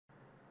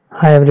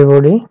Hi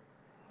everybody,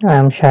 I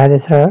am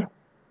Shahid sir.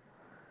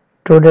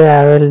 Today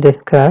I will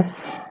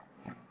discuss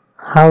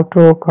how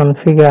to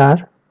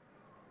configure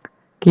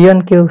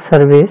QinQ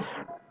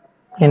service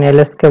in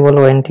LS Cable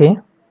ONT.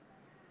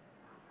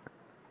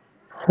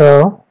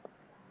 So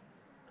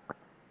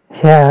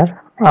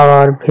here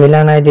our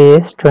VLAN ID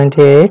is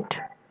 28.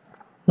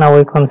 Now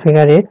we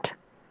configure it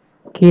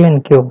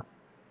QinQ.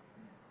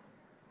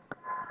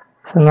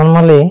 So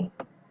normally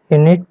you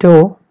need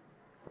to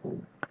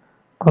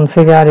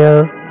configure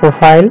your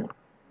profile.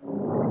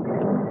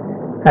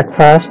 At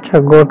first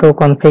go to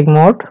config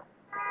mode,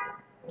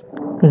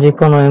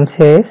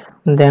 GponOMCS,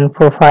 then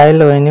profile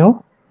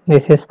menu.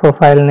 This is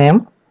profile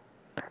name,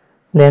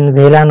 then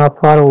VLAN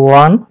offer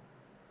 1,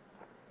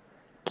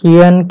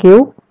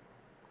 QinQ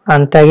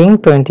and tagging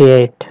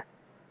 28.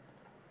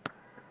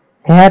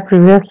 Here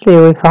previously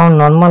we found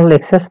normal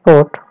access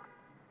port,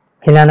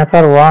 VLAN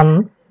offer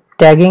 1,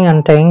 tagging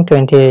and tagging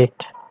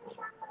 28.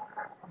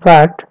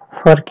 But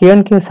for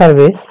QinQ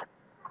service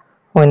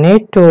we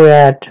need to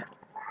add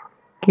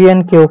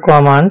QinQ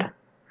command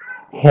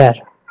here.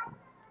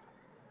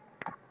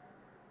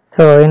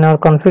 So in our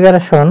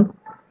configuration,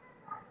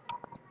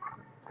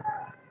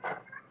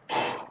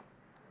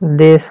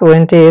 this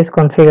ONT is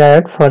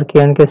configured for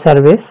QinQ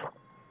service.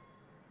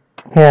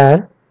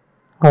 Here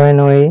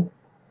when we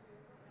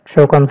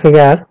show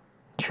configure,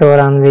 show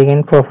run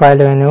begin profile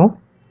menu,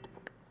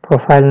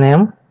 profile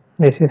name,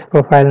 this is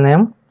profile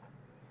name,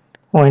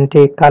 ONT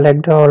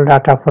collect all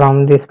data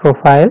from this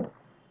profile,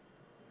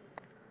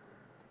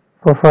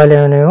 profile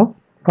menu,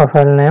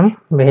 profile name,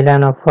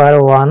 VLAN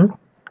offer 1,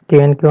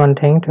 QinQ and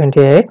tagging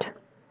 28,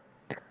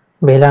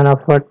 VLAN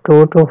offer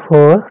 2 to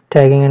 4,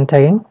 tagging and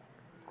tagging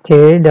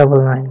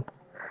 399.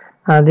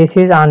 This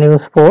is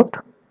unused port.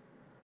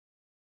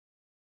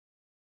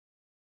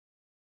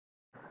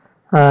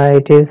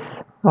 It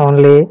is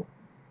only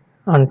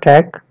on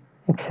tag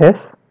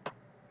access.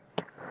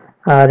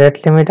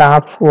 Rate limit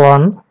up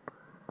 1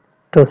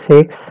 to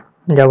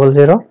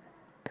 600.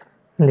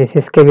 This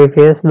is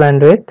kbps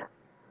bandwidth.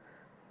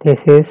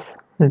 This is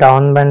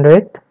down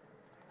bandwidth.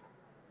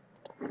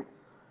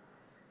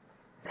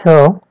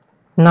 So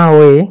now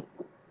we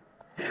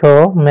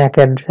show MAC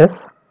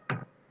address.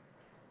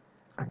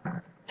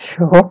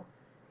 Show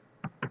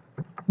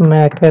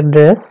MAC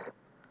address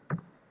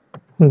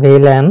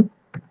VLAN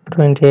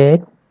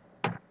 28.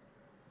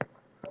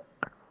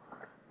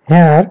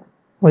 Here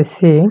we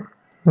see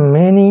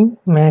many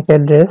MAC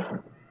address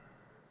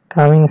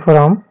coming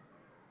from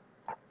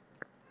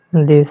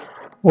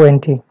this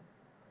ONT.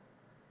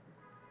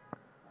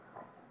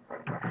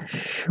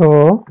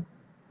 Show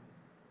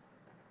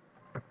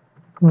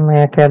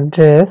MAC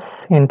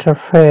address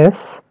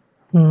interface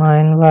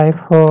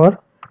 9x4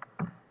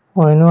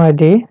 ONU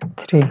ID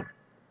 3.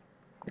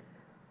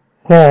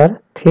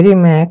 Here 3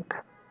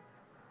 MAC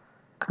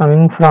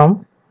coming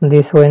from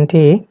this ONT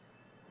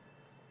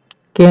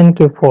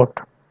QinQ port.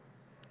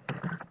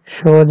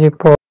 Show the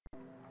port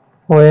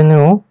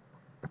ONU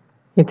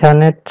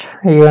Ethernet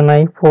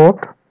UNI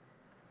port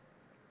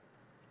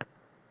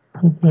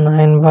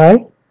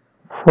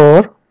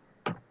 9x4.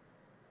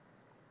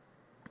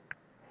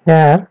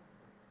 Here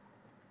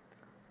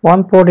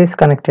one port is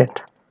connected,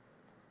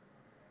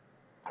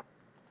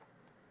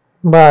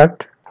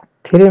 but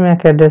 3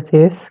 MAC address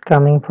is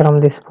coming from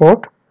this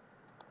port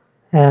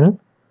and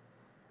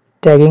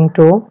tagging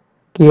to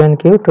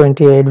QinQ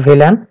 28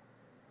 VLAN.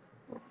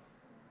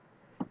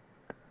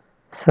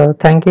 So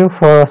thank you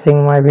for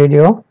watching my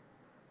video.